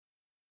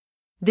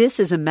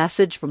This is a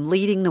message from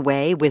Leading the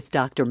Way with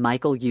Dr.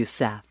 Michael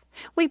Youssef.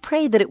 We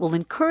pray that it will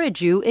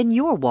encourage you in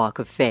your walk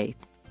of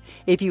faith.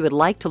 If you would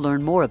like to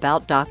learn more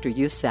about Dr.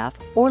 Youssef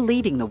or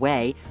Leading the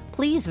Way,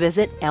 please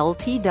visit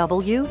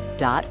ltw.org.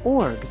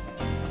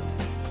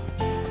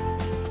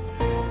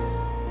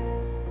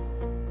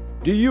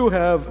 Do you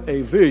have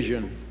a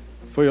vision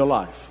for your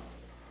life?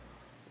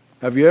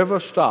 Have you ever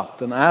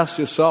stopped and asked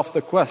yourself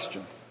the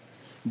question,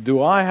 do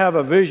I have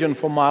a vision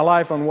for my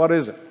life, and what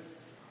is it?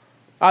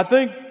 I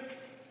think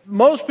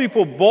most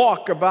people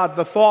balk about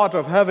the thought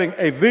of having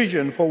a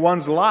vision for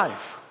one's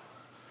life,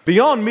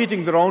 beyond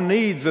meeting their own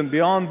needs and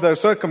beyond their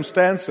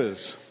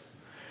circumstances,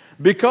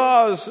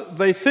 because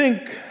they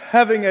think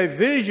having a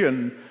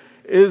vision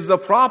is the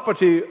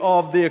property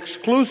of the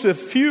exclusive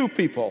few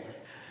people,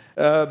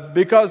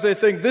 because they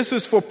think this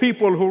is for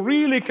people who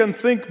really can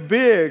think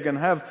big and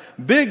have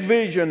big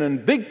vision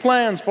and big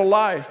plans for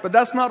life. But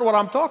that's not what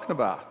I'm talking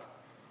about.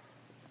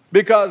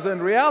 Because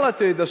in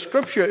reality, the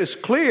Scripture is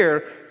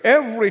clear.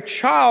 Every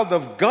child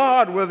of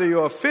God, whether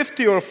you're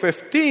 50 or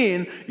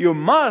 15, you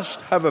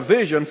must have a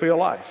vision for your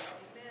life.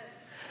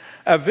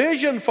 A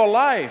vision for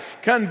life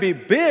can be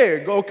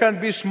big or can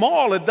be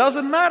small. It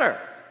doesn't matter.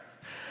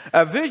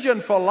 A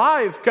vision for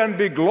life can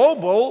be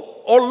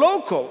global or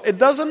local. It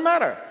doesn't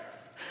matter.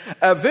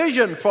 A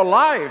vision for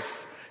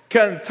life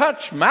can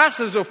touch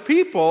masses of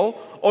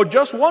people or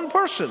just one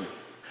person.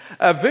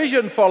 A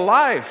vision for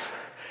life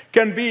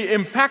can be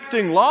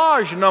impacting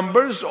large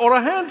numbers or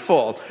a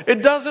handful.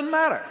 It doesn't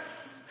matter.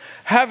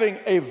 Having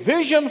a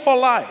vision for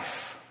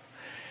life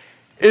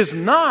is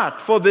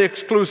not for the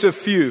exclusive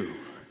few.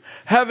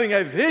 Having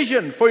a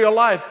vision for your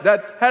life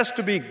that has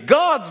to be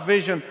God's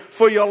vision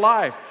for your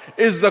life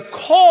is the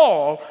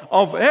call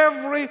of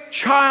every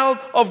child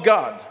of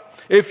God.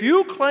 If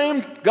you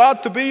claim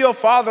God to be your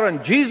Father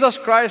and Jesus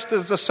Christ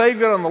is the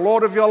Savior and the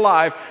Lord of your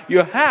life,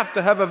 you have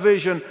to have a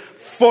vision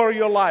for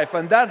your life,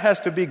 and that has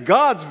to be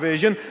God's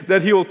vision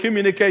that He will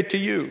communicate to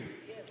you.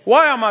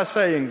 Why am I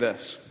saying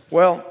this?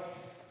 Well,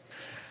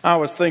 I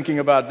was thinking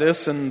about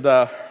this, and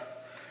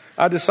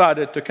I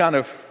decided to kind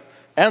of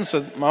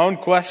answer my own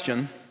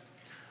question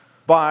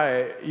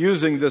by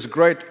using this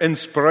great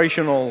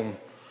inspirational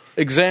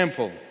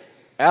example,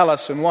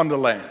 Alice in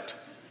Wonderland.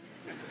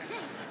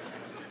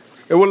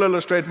 It will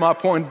illustrate my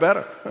point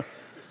better.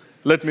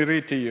 Let me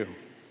read to you.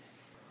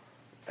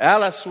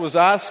 Alice was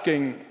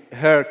asking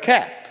her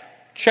cat,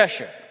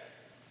 Cheshire,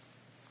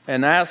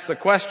 and asked the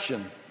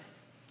question,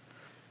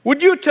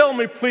 would you tell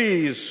me,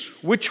 please,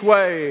 which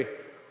way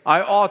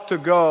I ought to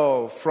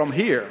go from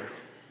here?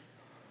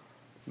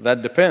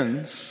 That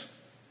depends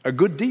a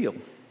good deal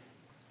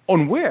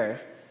on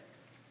where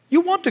you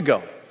want to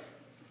go,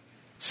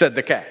 said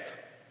the cat.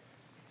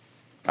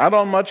 I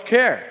don't much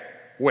care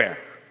where,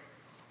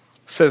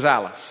 says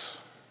Alice.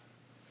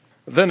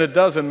 Then it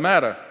doesn't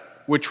matter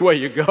which way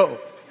you go,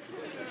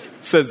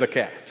 says the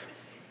cat.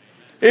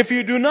 If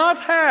you do not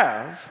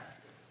have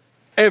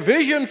a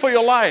vision for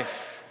your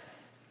life,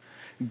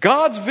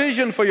 God's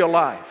vision for your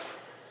life,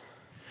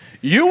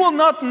 you will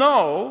not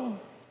know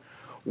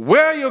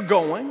where you're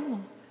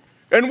going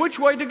and which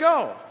way to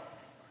go.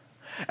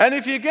 And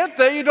if you get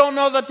there, you don't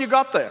know that you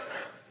got there.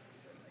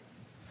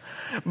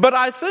 But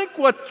I think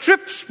what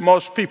trips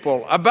most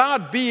people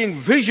about being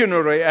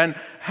visionary and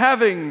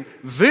having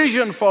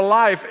vision for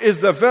life is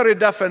the very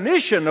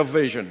definition of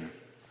vision.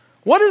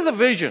 What is a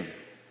vision?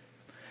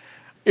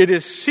 It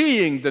is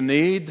seeing the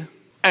need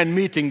and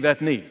meeting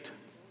that need.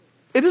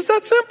 It is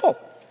that simple.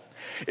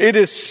 It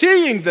is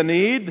seeing the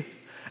need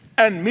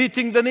and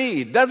meeting the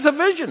need. That's a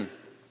vision.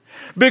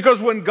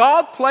 Because when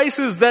God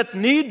places that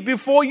need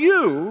before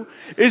you,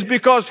 it's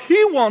because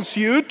He wants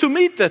you to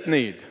meet that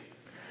need.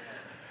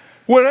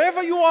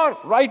 Wherever you are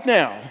right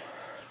now,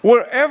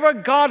 wherever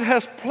God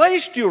has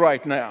placed you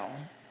right now,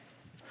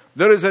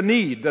 there is a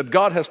need that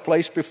God has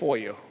placed before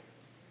you.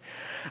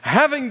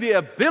 Having the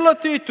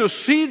ability to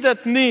see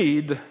that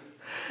need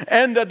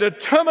and the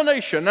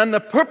determination and the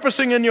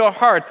purposing in your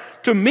heart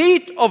to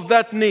meet of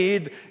that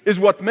need is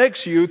what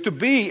makes you to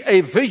be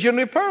a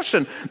visionary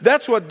person.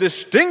 That's what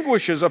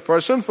distinguishes a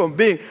person from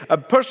being a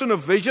person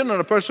of vision and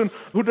a person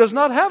who does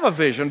not have a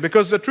vision.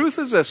 Because the truth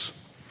is this: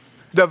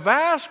 the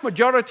vast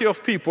majority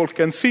of people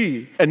can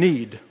see a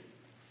need.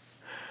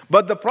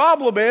 But the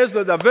problem is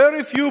that there are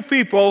very few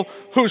people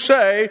who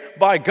say,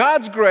 by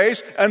God's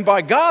grace and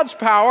by God's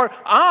power,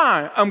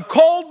 I am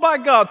called by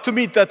God to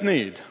meet that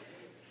need.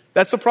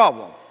 That's the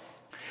problem.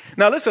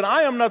 Now listen,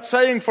 I am not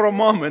saying for a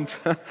moment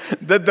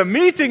that the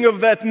meeting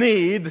of that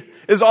need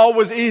is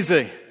always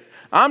easy.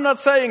 I'm not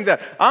saying that.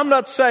 I'm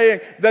not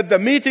saying that the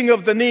meeting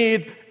of the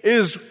need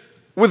is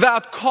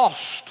without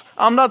cost.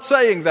 I'm not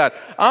saying that.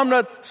 I'm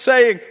not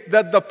saying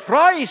that the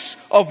price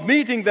of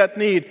meeting that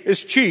need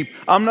is cheap.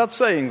 I'm not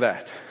saying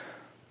that.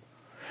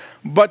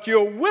 But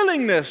your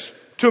willingness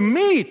to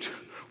meet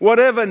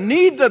whatever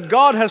need that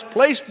God has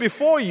placed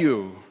before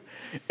you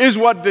is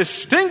what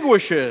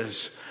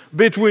distinguishes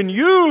between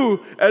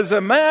you as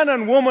a man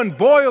and woman,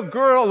 boy or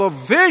girl of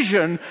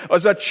vision,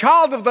 as a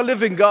child of the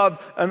living God,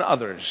 and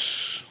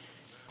others.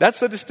 That's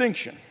the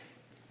distinction.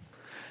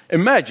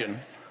 Imagine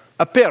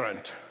a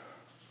parent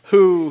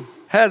who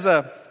has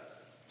a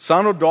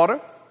son or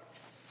daughter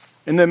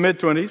in their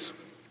mid-20s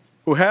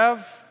who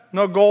have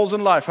no goals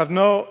in life, have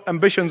no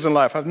ambitions in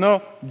life, have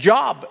no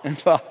job in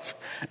life.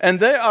 And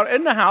they are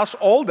in the house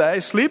all day,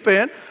 sleep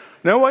in,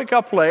 they wake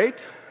up late,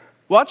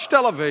 watch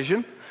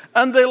television,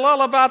 and they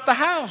lull about the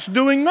house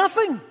doing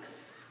nothing.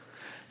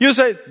 You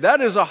say, that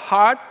is a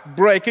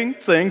heartbreaking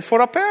thing for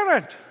a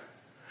parent.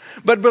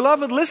 But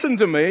beloved, listen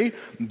to me.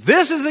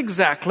 This is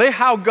exactly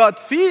how God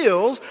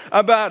feels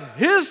about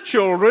His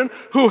children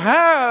who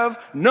have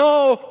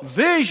no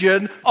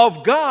vision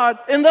of God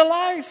in their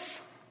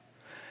life.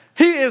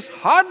 He is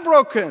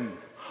heartbroken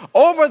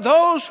over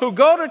those who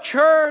go to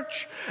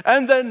church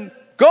and then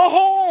go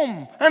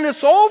home and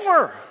it's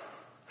over,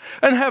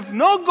 and have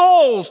no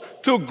goals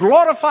to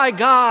glorify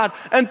God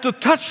and to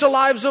touch the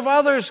lives of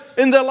others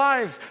in their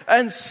life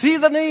and see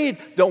the need,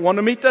 don't want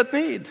to meet that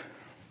need.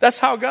 That's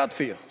how God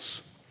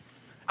feels.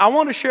 I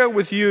want to share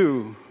with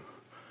you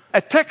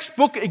a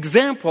textbook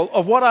example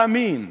of what I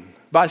mean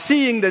by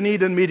seeing the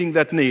need and meeting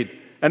that need.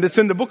 And it's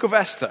in the book of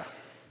Esther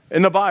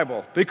in the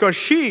Bible, because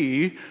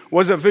she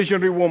was a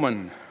visionary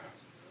woman.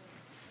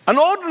 An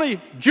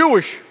ordinary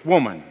Jewish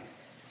woman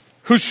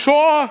who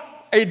saw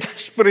a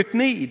desperate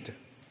need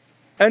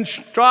and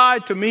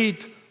tried to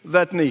meet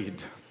that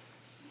need.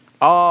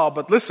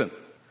 But listen,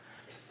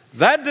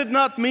 that did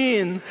not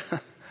mean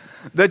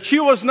that she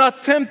was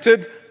not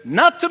tempted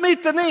not to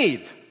meet the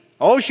need.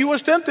 Oh, she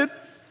was tempted.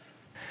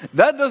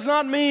 That does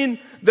not mean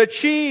that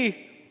she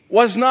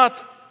was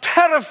not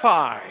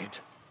terrified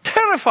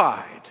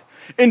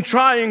in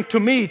trying to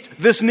meet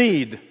this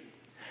need.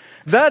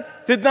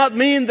 That did not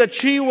mean that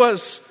she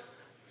was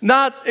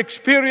not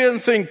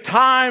experiencing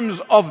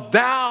times of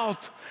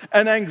doubt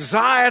and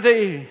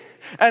anxiety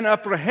and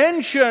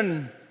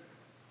apprehension.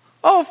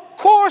 Of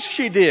course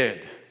she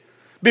did,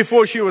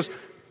 before she was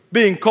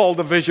being called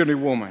a visionary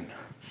woman.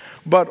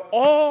 But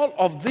all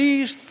of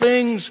these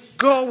things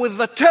go with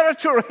the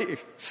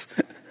territories.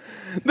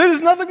 There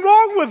is nothing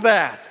wrong with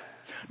that.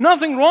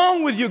 Nothing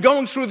wrong with you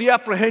going through the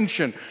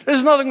apprehension.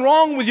 There's nothing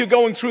wrong with you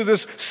going through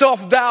this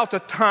self-doubt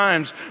at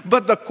times.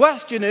 But the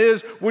question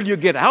is, will you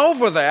get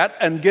over that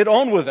and get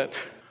on with it?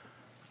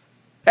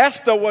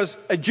 Esther was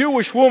a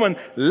Jewish woman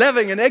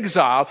living in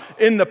exile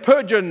in the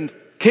Persian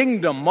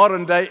kingdom,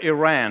 modern-day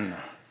Iran.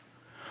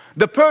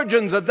 The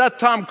Persians at that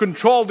time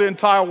controlled the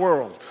entire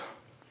world.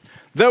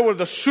 They were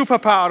the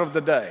superpower of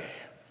the day.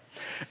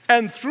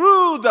 And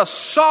through the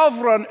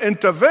sovereign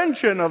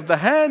intervention of the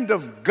hand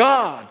of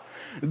God,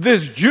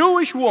 this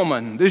Jewish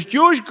woman, this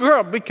Jewish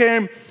girl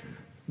became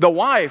the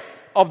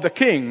wife of the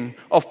king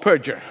of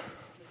Persia.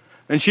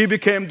 And she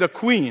became the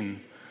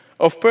queen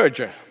of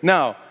Persia.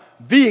 Now,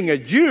 being a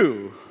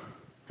Jew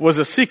was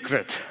a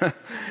secret.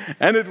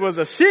 And it was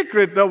a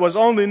secret that was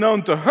only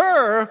known to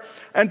her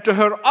and to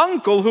her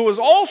uncle, who was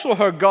also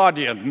her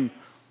guardian,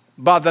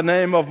 by the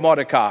name of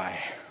Mordecai.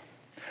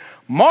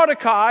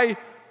 Mordecai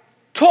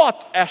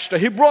taught Esther.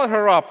 He brought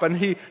her up and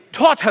he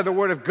taught her the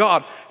Word of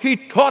God. He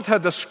taught her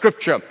the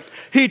Scripture.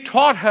 He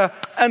taught her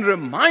and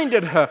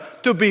reminded her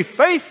to be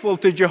faithful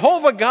to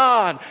Jehovah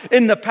God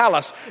in the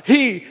palace.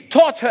 He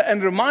taught her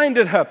and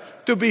reminded her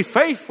to be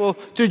faithful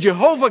to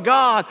Jehovah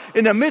God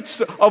in the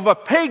midst of a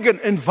pagan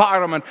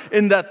environment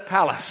in that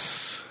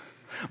palace.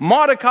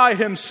 Mordecai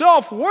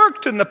himself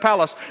worked in the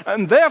palace,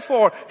 and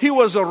therefore he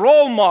was a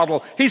role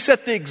model. He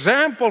set the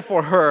example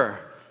for her.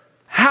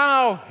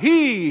 How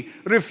he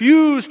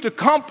refused to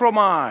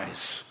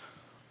compromise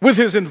with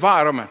his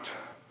environment.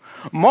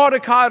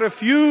 Mordecai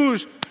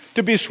refused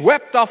to be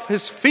swept off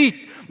his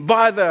feet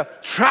by the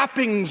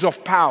trappings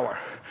of power.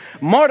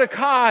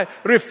 Mordecai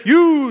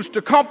refused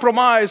to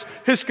compromise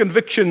his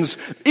convictions,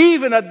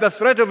 even at the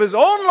threat of his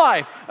own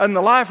life and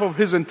the life of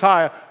his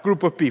entire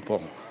group of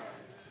people.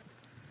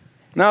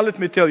 Now let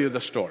me tell you the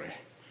story.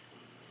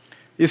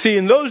 You see,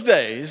 in those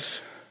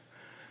days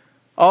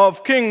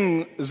of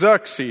King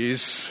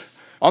Xerxes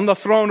on the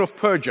throne of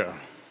Persia,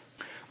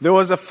 there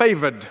was a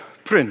favored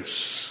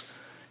prince.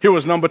 He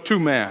was number 2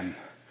 man.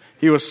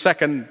 He was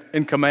second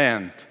in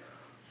command,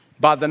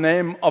 by the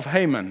name of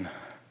Haman.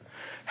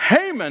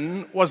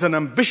 Haman was an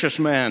ambitious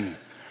man.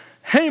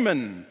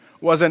 Haman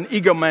was an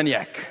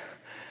egomaniac.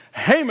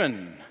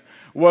 Haman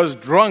was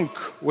drunk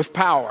with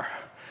power.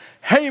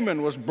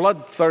 Haman was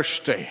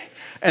bloodthirsty.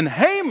 And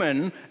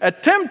Haman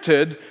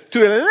attempted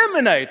to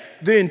eliminate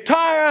the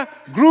entire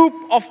group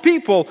of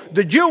people,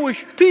 the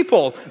Jewish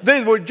people.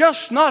 They were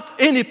just not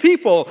any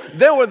people.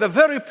 They were the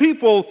very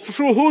people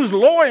through whose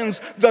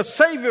loins the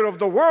Savior of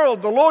the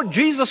world, the Lord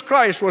Jesus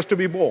Christ, was to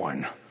be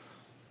born.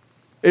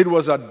 It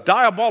was a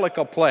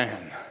diabolical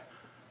plan.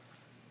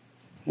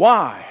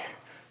 Why?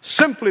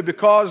 Simply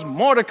because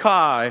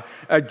Mordecai,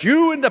 a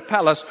Jew in the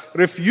palace,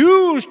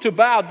 refused to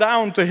bow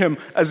down to him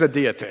as a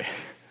deity.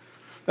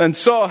 And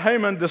so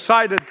Haman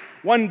decided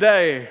one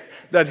day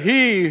that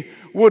he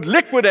would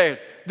liquidate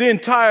the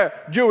entire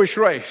Jewish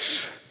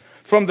race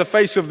from the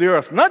face of the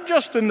earth. Not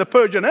just in the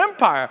Persian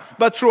Empire,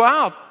 but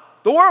throughout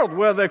the world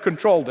where they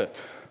controlled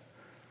it.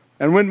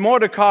 And when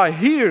Mordecai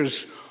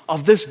hears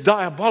of this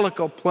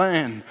diabolical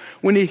plan,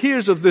 when he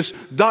hears of this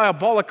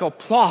diabolical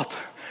plot,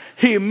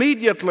 he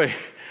immediately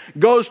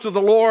goes to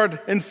the Lord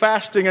in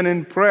fasting and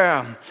in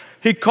prayer.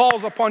 He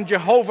calls upon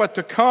Jehovah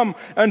to come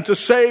and to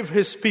save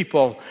his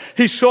people.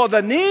 He saw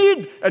the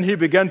need and he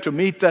began to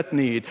meet that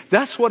need.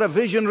 That's what a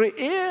visionary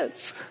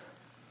is.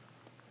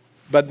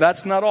 But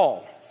that's not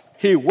all.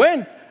 He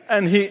went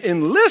and he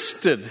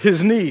enlisted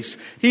his niece.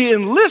 He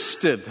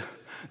enlisted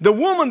the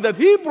woman that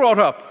he brought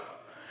up.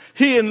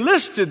 He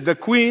enlisted the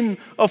queen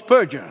of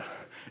Persia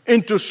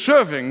into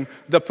serving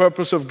the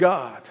purpose of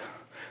God.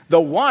 The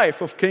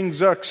wife of King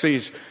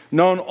Xerxes,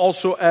 known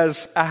also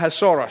as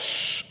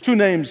Ahasuerus. Two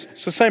names,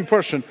 it's the same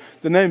person,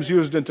 the names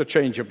used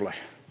interchangeably.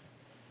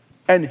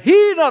 And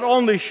he not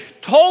only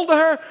told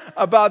her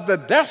about the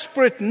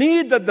desperate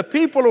need that the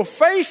people are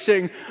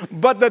facing,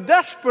 but the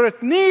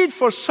desperate need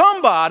for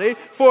somebody,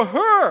 for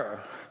her,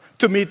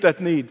 to meet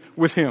that need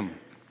with him.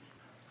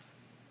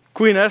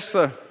 Queen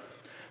Esther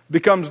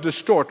becomes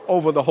distraught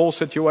over the whole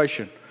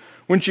situation.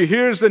 When she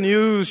hears the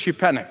news, she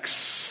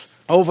panics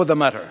over the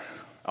matter.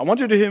 I want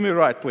you to hear me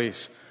right,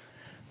 please.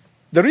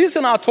 The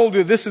reason I told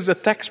you this is a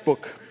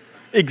textbook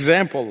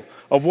example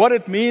of what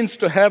it means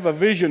to have a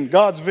vision,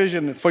 God's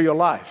vision for your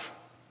life,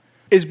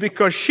 is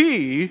because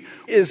she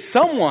is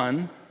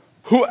someone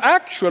who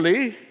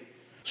actually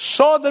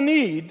saw the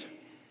need,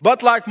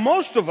 but like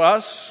most of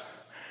us,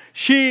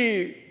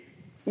 she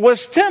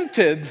was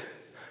tempted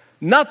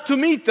not to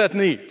meet that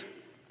need.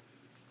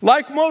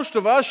 Like most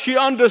of us, she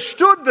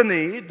understood the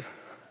need,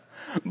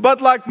 but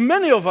like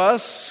many of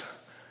us,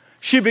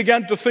 she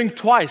began to think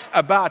twice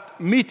about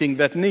meeting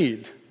that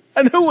need.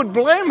 And who would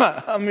blame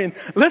her? I mean,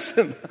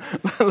 listen,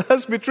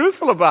 let's be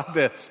truthful about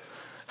this.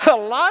 Her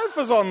life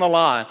is on the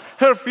line.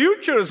 Her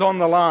future is on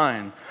the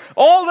line.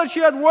 All that she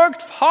had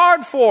worked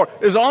hard for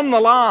is on the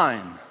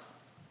line.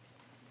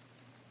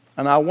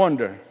 And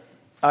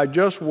I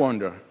just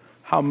wonder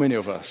how many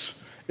of us,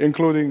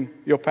 including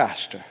your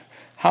pastor,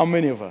 how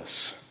many of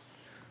us,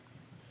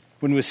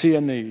 when we see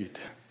a need,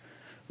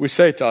 we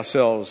say to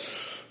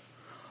ourselves,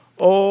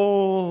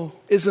 oh,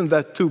 isn't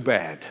that too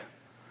bad?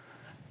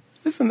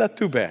 Isn't that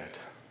too bad?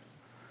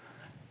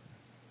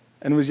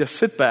 And we just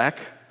sit back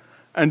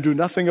and do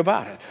nothing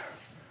about it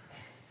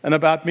and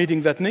about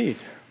meeting that need.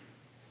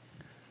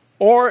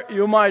 Or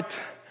you might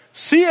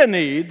see a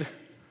need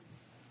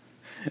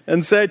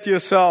and say to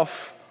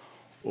yourself,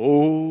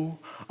 oh,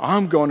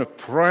 I'm going to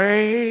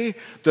pray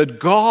that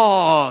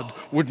God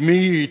would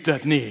meet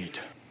that need.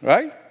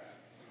 Right?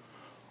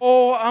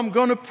 Oh, I'm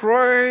going to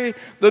pray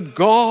that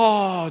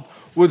God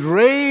would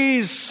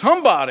raise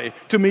somebody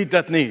to meet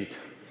that need.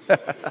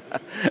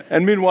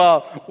 And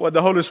meanwhile, what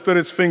the Holy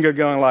Spirit's finger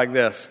going like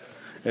this.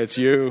 It's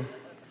you.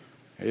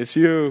 It's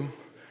you.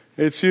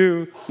 It's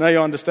you. Now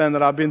you understand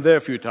that I've been there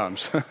a few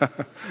times.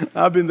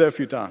 I've been there a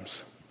few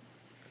times.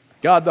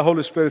 God, the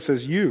Holy Spirit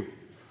says, you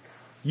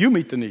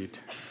meet the need.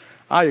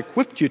 I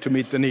equipped you to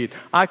meet the need.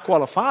 I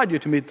qualified you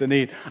to meet the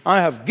need.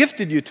 I have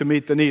gifted you to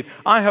meet the need.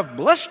 I have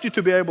blessed you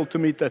to be able to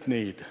meet that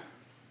need.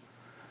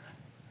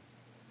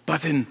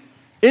 But in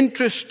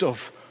interest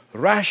of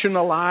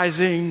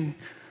rationalizing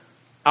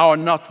our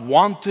not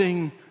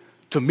wanting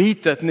to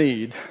meet that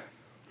need,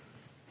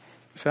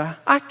 say,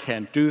 I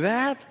can't do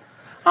that.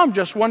 I'm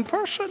just one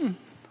person.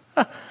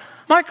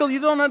 Michael, you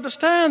don't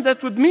understand.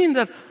 That would mean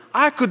that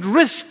I could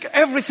risk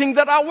everything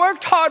that I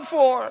worked hard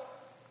for.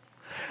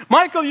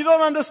 Michael, you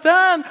don't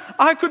understand.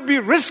 I could be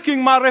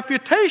risking my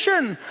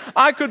reputation.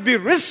 I could be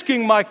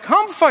risking my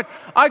comfort.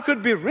 I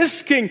could be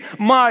risking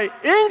my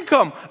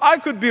income. I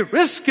could be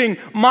risking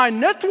my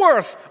net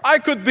worth. I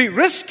could be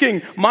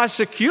risking my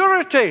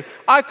security.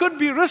 I could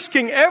be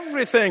risking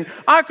everything.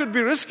 I could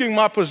be risking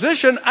my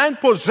position and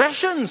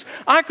possessions.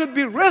 I could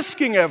be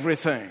risking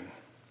everything.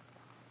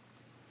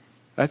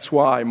 That's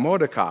why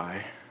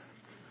Mordecai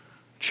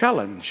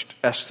challenged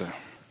Esther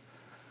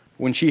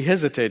when she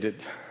hesitated.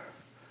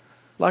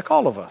 Like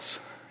all of us,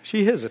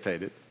 she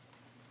hesitated.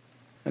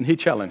 And he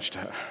challenged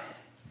her.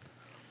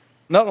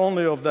 Not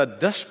only of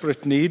that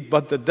desperate need,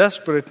 but the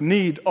desperate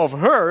need of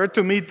her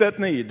to meet that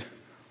need.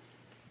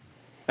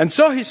 And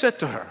so he said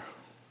to her,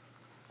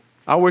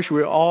 I wish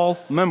we all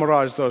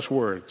memorized those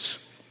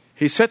words.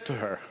 He said to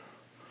her,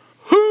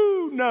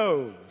 who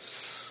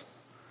knows?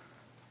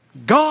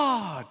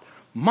 God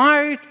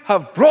might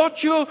have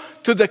brought you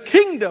to the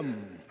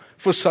kingdom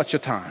for such a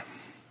time.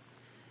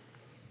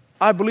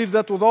 I believe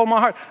that with all my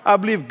heart. I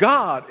believe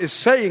God is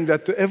saying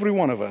that to every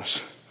one of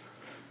us,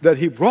 that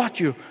He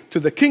brought you to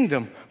the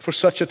kingdom for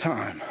such a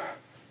time.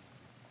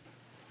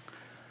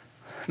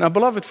 Now,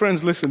 beloved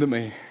friends, listen to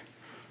me.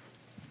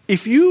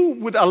 If you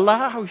would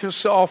allow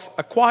yourself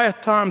a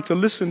quiet time to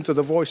listen to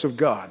the voice of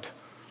God,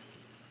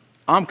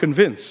 I'm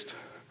convinced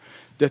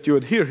that you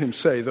would hear Him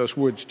say those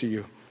words to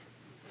you.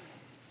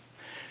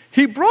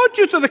 He brought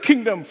you to the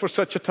kingdom for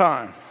such a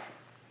time.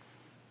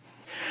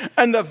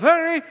 And the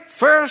very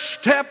first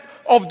step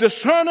of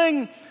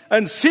discerning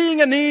and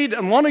seeing a need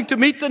and wanting to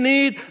meet the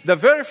need, the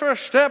very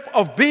first step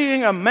of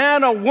being a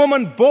man or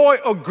woman, boy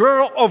or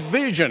girl of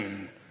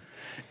vision,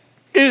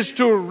 is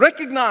to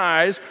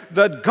recognize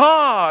that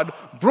God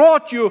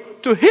brought you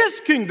to His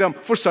kingdom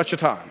for such a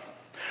time.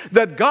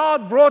 That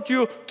God brought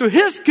you to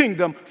His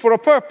kingdom for a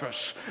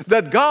purpose.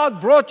 That God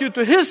brought you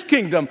to His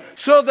kingdom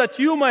so that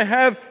you may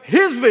have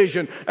His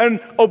vision and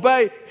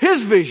obey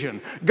His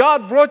vision.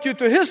 God brought you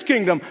to His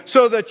kingdom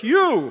so that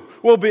you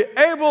will be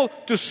able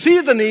to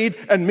see the need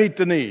and meet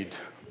the need.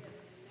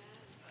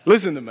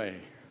 Listen to me.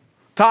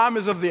 Time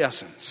is of the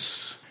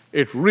essence.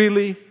 It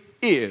really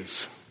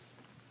is.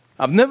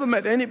 I've never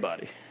met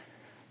anybody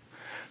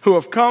who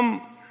have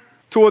come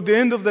toward the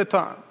end of their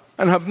time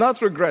and have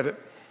not regretted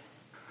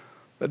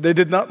that they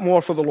did not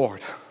more for the Lord.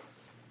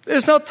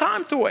 There's no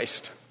time to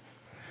waste.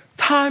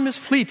 Time is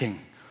fleeting.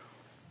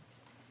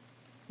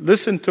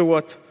 Listen to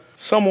what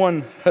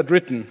someone had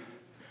written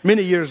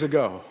many years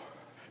ago,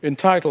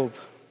 entitled,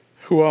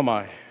 "Who Am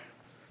I?"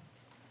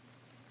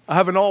 I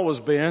haven't always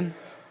been.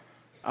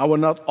 I will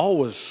not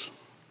always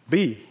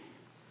be.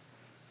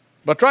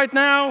 But right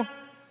now,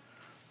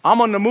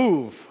 I'm on the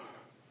move,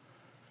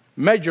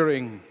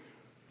 measuring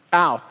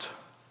out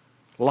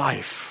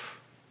life.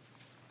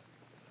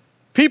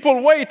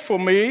 People wait for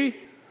me.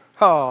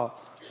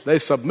 They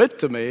submit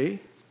to me,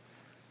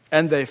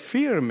 and they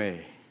fear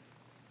me.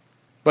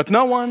 But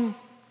no one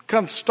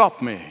can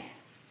stop me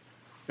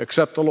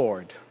except the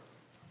Lord.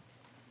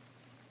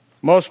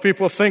 Most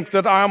people think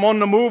that I am on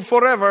the move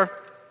forever,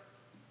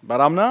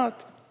 but I'm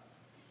not.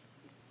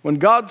 When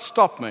God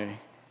stopped me,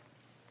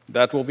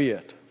 that will be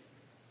it.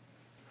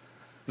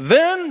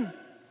 Then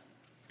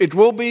it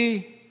will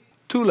be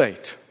too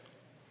late.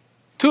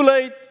 Too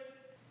late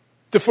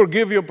to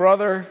forgive your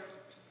brother,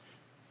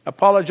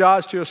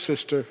 apologize to your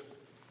sister,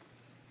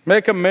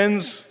 make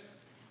amends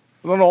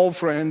with an old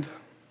friend.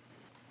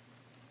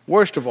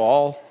 Worst of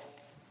all,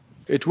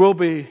 it will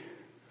be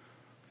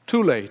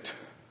too late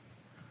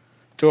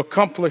to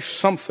accomplish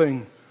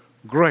something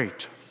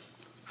great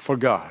for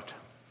God.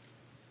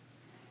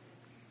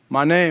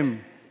 My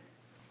name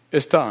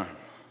is time.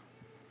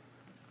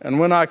 And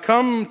when I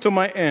come to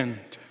my end,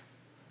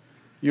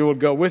 you will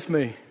go with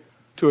me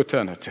to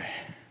eternity.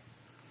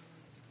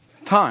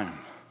 Time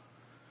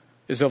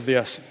is of the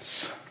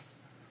essence.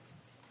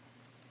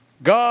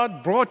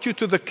 God brought you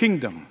to the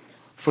kingdom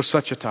for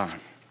such a time.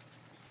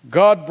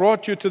 God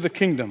brought you to the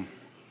kingdom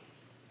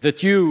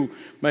that you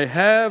may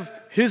have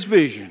His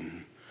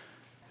vision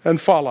and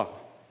follow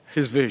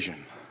His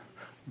vision.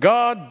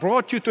 God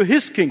brought you to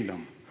His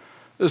kingdom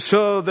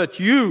so that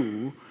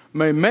you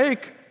may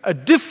make a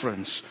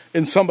difference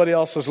in somebody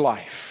else's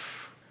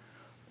life.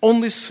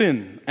 Only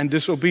sin and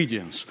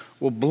disobedience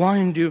will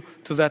blind you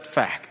to that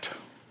fact.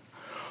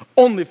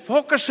 Only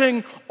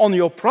focusing on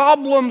your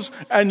problems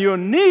and your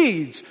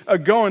needs are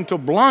going to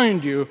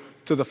blind you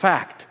to the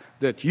fact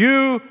that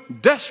you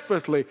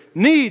desperately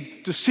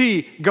need to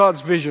see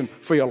God's vision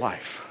for your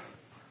life.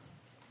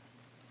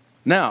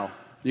 Now,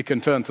 you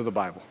can turn to the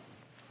Bible.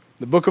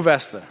 The book of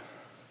Esther,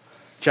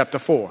 chapter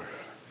 4.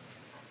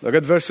 Look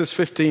at verses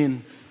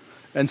 15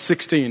 and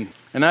 16.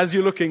 And as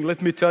you're looking,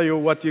 let me tell you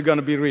what you're going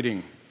to be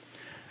reading.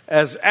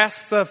 As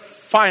Esther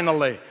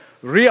finally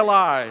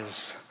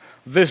realized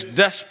this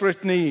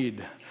desperate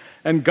need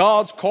and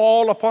God's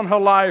call upon her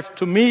life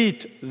to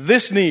meet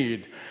this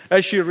need,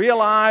 as she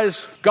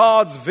realized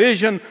God's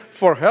vision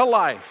for her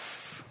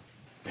life,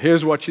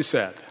 here's what she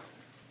said.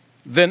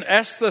 Then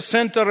Esther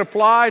sent a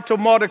reply to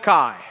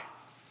Mordecai.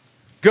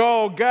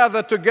 Go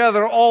gather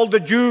together all the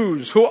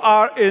Jews who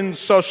are in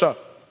Susa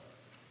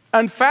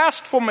and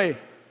fast for me.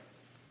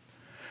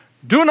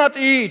 Do not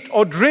eat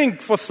or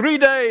drink for 3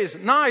 days,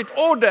 night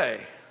or day.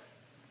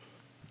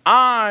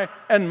 I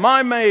and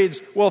my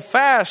maids will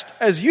fast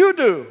as you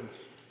do.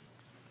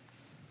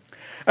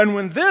 And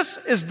when this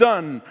is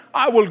done,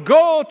 I will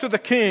go to the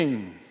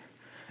king,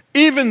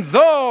 even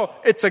though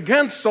it's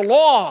against the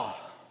law.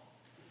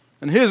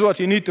 And here's what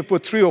you need to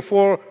put 3 or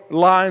 4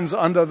 lines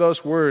under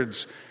those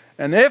words.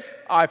 And if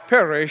I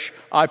perish,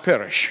 I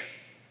perish.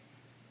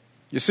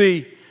 You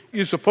see,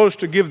 you're supposed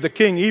to give the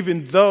king,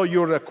 even though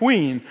you're a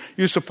queen,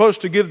 you're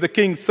supposed to give the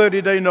king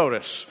 30-day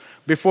notice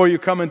before you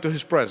come into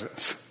his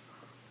presence.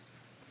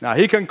 Now,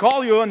 he can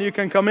call you and you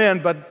can come in,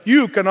 but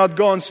you cannot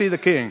go and see the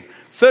king.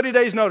 30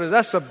 days notice.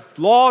 That's the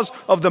laws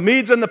of the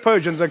Medes and the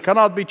Persians and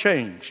cannot be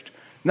changed.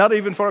 Not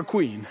even for a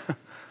queen.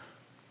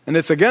 And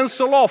it's against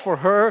the law for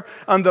her,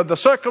 under the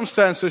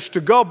circumstances, to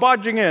go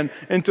barging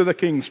into the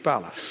king's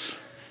palace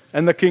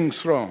and the king's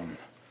throne.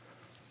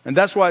 And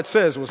that's why it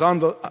says it was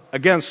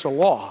against the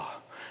law.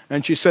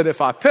 And she said,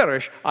 if I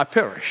perish, I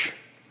perish.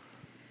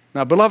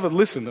 Now, beloved,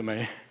 listen to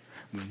me.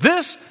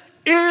 This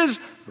is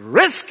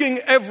risking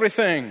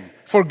everything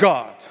for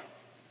God.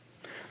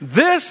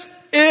 This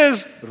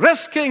is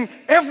risking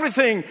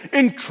everything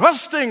in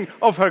trusting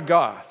of her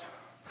God.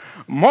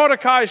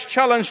 Mordecai's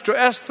challenge to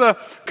Esther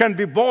can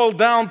be boiled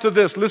down to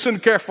this. Listen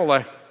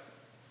carefully.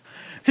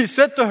 He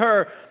said to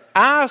her,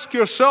 ask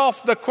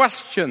yourself the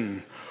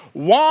question,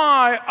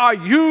 why are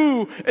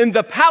you in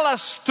the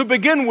palace to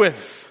begin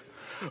with?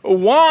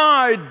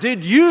 Why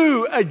did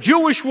you, a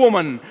Jewish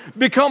woman,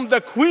 become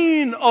the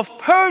queen of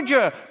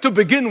Persia to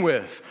begin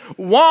with?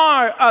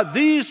 Why are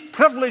these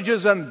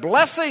privileges and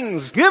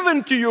blessings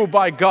given to you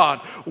by God?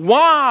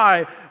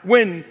 Why,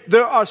 when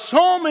there are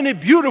so many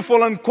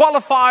beautiful and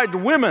qualified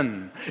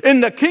women in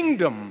the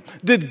kingdom,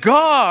 did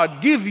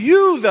God give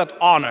you that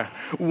honor?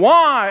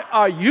 Why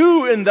are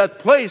you in that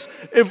place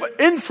of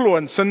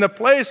influence, in the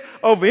place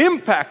of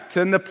impact,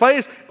 in the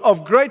place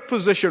of great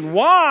position?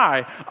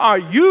 Why are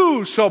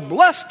you so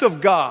blessed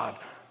of God?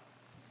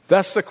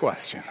 That's the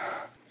question.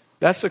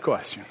 That's the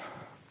question.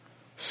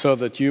 So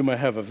that you may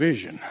have a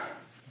vision,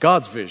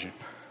 God's vision,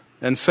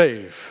 and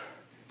save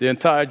the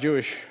entire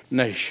Jewish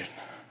nation.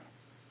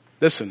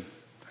 Listen,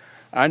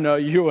 I know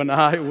you and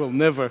I will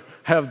never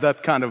have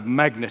that kind of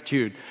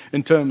magnitude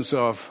in terms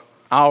of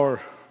our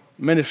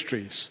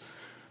ministries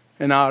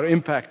and our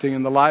impacting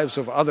in the lives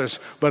of others.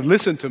 But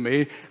listen to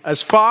me,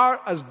 as far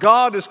as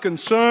God is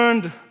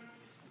concerned,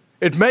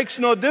 it makes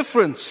no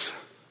difference.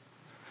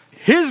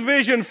 His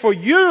vision for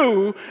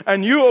you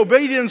and your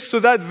obedience to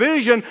that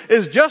vision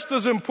is just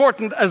as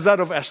important as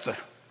that of Esther.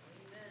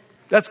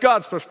 That's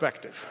God's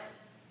perspective.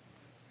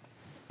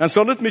 And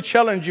so let me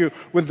challenge you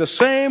with the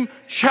same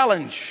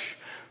challenge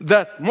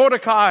that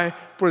Mordecai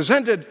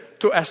presented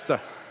to Esther.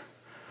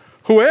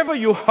 Whoever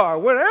you are,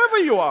 wherever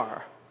you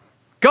are,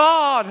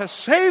 God has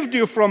saved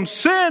you from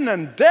sin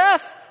and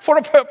death for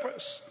a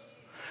purpose.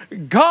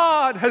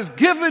 God has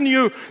given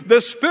you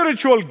the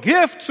spiritual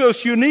gifts,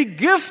 those unique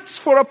gifts,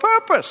 for a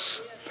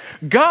purpose.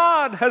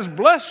 God has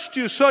blessed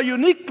you so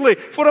uniquely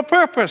for a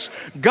purpose.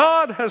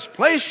 God has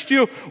placed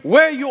you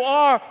where you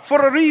are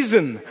for a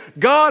reason.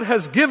 God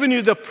has given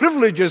you the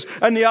privileges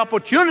and the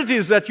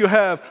opportunities that you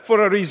have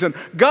for a reason.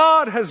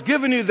 God has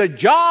given you the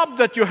job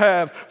that you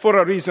have for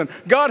a reason.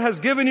 God has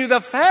given you the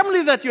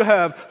family that you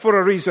have for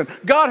a reason.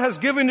 God has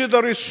given you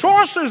the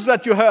resources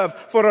that you have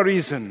for a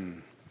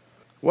reason.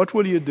 What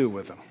will you do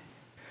with them?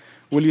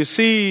 Will you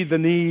see the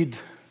need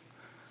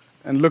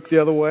and look the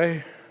other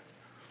way?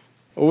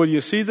 Or will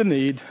you see the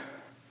need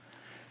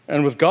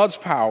and with God's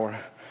power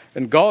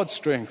and God's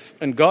strength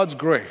and God's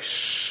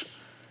grace,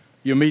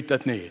 you meet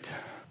that need?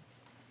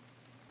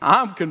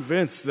 I'm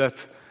convinced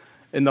that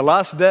in the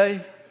last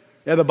day,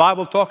 the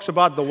Bible talks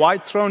about the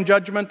white throne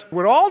judgment,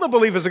 where all the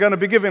believers are going to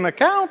be giving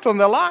account on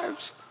their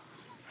lives.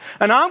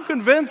 And I'm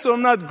convinced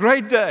on that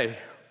great day,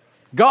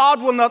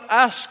 God will not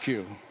ask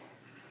you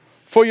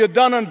for your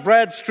Dun &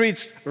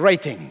 Bradstreet's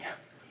rating.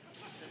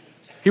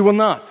 He will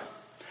not.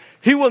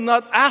 He will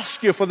not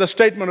ask you for the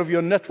statement of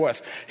your net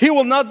worth. He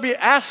will not be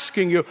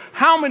asking you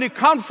how many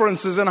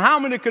conferences and how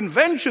many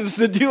conventions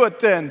did you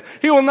attend.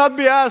 He will not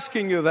be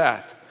asking you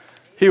that.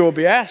 He will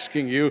be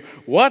asking you,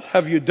 what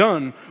have you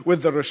done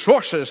with the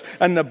resources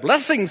and the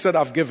blessings that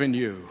I've given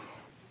you?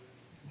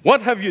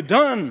 What have you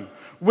done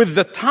with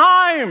the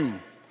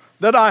time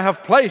that I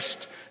have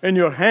placed in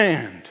your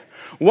hand?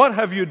 What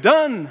have you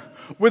done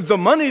with the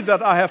money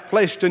that I have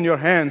placed in your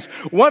hands?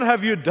 What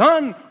have you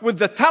done with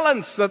the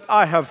talents that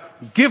I have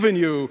given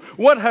you?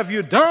 What have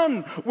you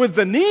done with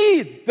the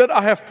need that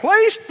I have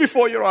placed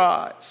before your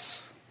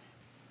eyes?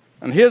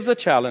 And here's the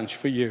challenge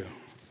for you.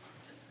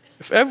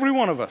 If every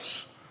one of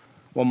us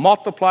will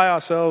multiply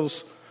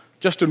ourselves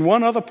just in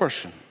one other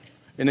person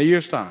in a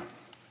year's time,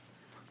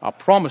 I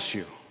promise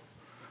you,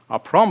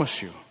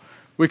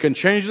 we can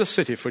change the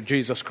city for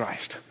Jesus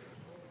Christ.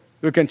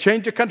 We can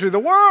change the country, the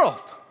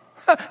world.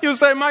 You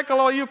say, Michael,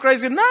 are you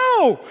crazy?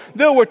 No,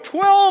 there were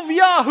 12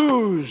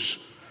 yahoos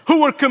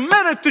who were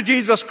committed to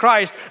Jesus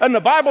Christ, and the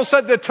Bible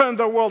said they turned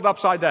their world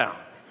upside down.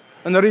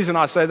 And the reason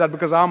I say that,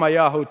 because I'm a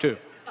yahoo too.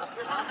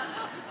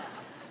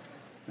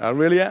 I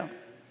really am.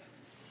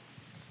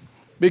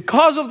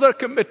 Because of their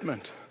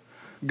commitment,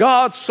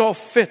 God saw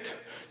fit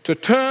to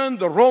turn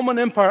the Roman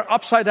Empire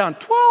upside down.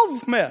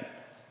 12 men.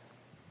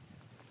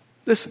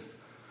 Listen,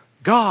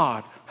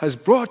 God has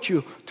brought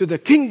you to the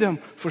kingdom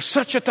for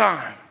such a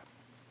time.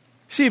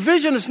 See,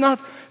 vision is not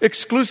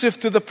exclusive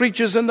to the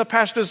preachers and the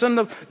pastors and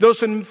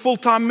those in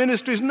full-time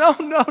ministries.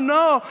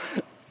 No.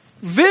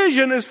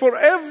 Vision is for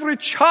every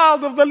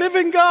child of the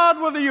living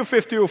God, whether you're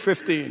 50 or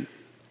 15.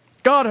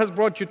 God has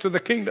brought you to the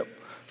kingdom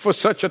for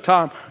such a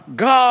time.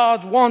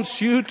 God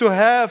wants you to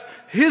have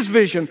His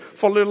vision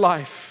for your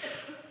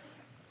life.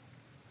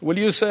 Will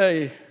you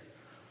say,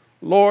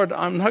 Lord,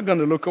 I'm not going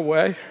to look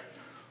away.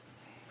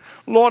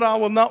 Lord, I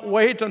will not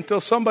wait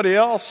until somebody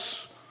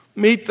else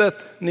meet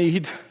that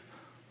need.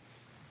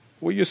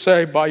 Will you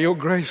say, by your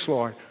grace,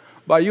 Lord,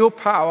 by your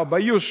power, by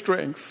your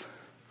strength,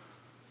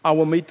 I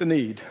will meet the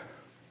need.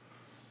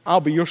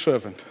 I'll be your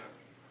servant.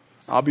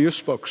 I'll be your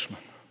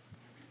spokesman.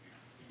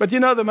 But you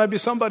know, there may be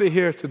somebody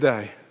here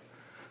today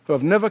who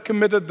have never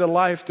committed their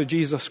life to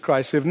Jesus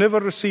Christ. They've never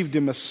received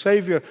Him as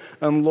Savior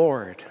and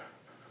Lord.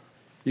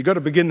 You've got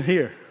to begin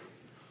here.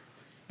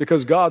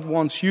 Because God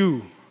wants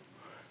to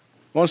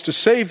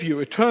save you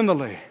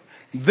eternally.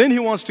 Then He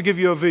wants to give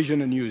you a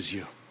vision and use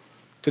you.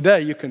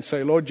 Today you can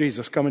say, Lord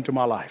Jesus, come into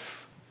my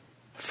life.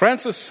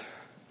 Francis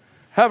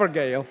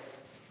Havergale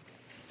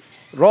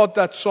wrote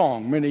that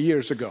song many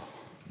years ago.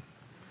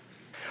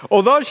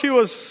 Although she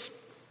was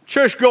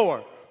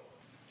churchgoer,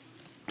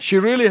 she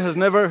really has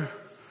never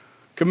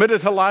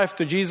committed her life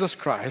to Jesus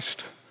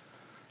Christ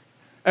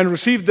and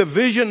received the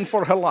vision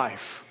for her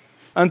life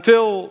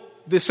until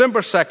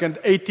December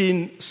 2nd,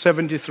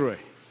 1873.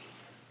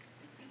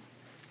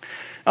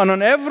 And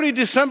on every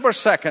December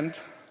 2nd,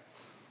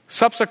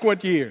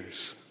 subsequent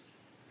years,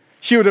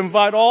 she would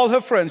invite all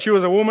her friends. She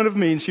was a woman of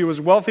means. She was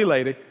a wealthy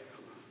lady.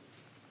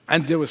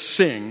 And they would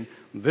sing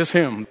this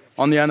hymn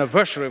on the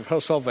anniversary of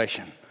her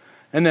salvation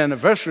and the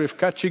anniversary of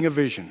catching a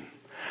vision.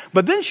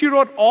 But then she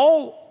wrote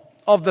all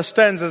of the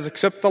stanzas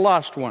except the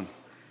last one.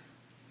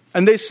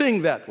 And they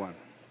sing that one.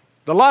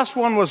 The last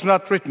one was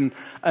not written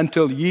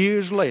until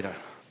years later.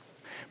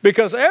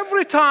 Because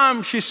every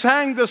time she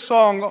sang this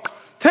song,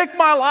 "Take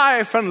my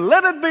life and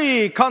let it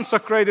be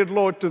consecrated,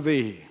 Lord, to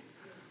thee,"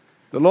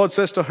 the Lord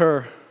says to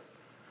her,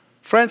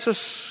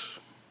 "Frances,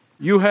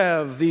 you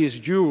have these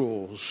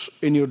jewels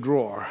in your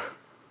drawer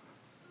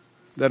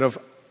that are of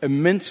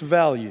immense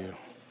value.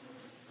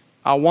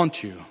 I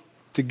want you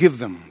to give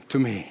them to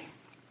me.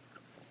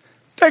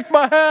 Take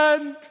my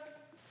hand,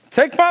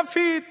 take my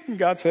feet," and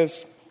God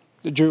says,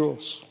 "The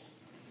jewels.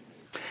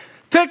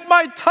 Take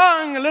my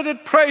tongue and let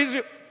it praise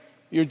you,"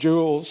 your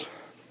jewels.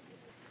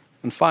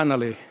 And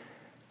finally,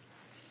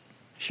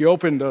 she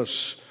opened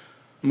those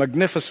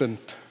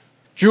magnificent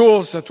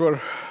jewels that were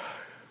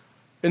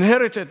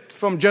inherited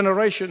from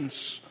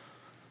generations,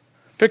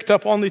 picked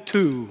up only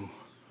two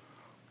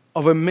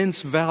of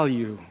immense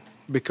value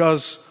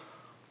because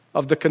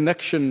of the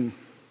connection,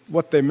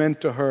 what they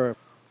meant to her.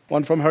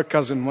 One from her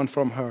cousin, one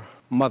from her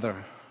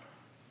mother.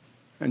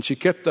 And she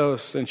kept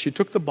those, and she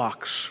took the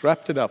box,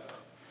 wrapped it up,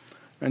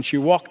 and she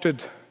walked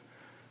it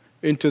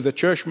into the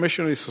Church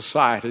Missionary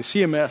Society,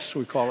 CMS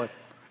we call it,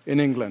 in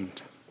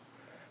England,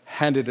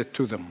 handed it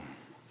to them.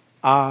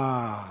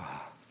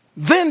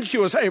 Then she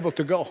was able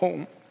to go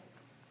home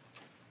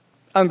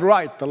and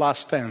write the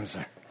last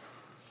stanza.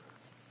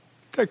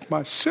 "Take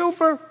my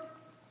silver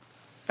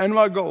and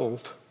my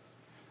gold."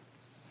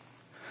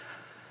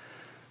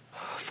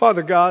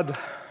 Father God,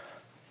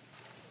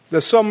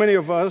 there's so many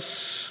of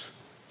us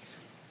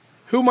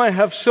who might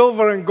have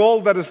silver and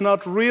gold that is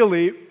not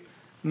really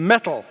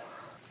metal.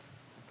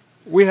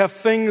 We have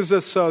things that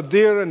are so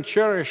dear and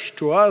cherished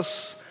to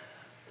us.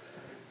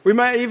 We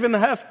might even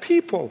have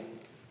people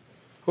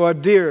who are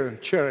dear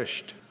and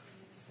cherished,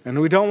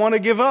 and we don't want to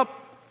give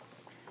up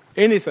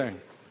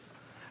anything.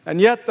 And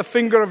yet the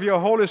finger of your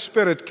Holy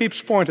Spirit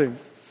keeps pointing.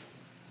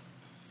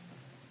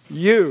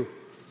 You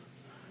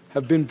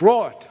have been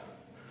brought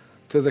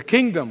to the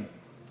kingdom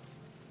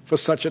for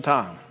such a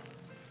time.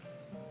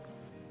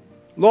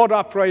 Lord,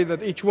 I pray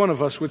that each one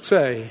of us would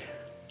say,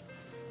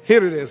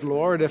 "Here it is,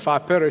 Lord. If I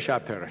perish, I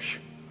perish."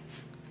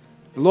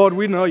 Lord,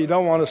 we know you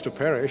don't want us to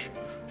perish.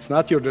 It's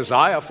not your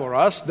desire for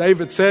us.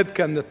 David said,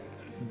 "Can the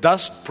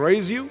dust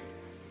praise you?"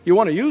 You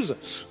want to use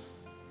us.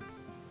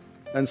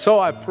 And so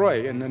I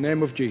pray in the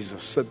name of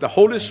Jesus that the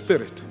Holy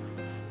Spirit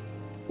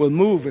will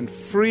move in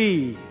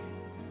free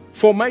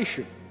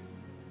formation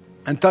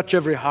and touch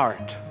every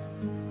heart.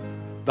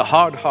 The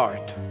hard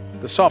heart,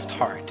 the soft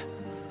heart,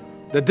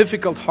 the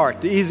difficult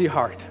heart, the easy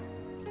heart.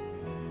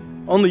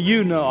 Only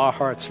you know our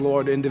hearts,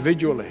 Lord,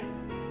 individually.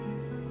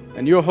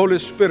 And your Holy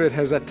Spirit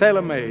has a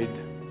tailor-made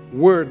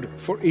word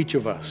for each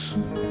of us.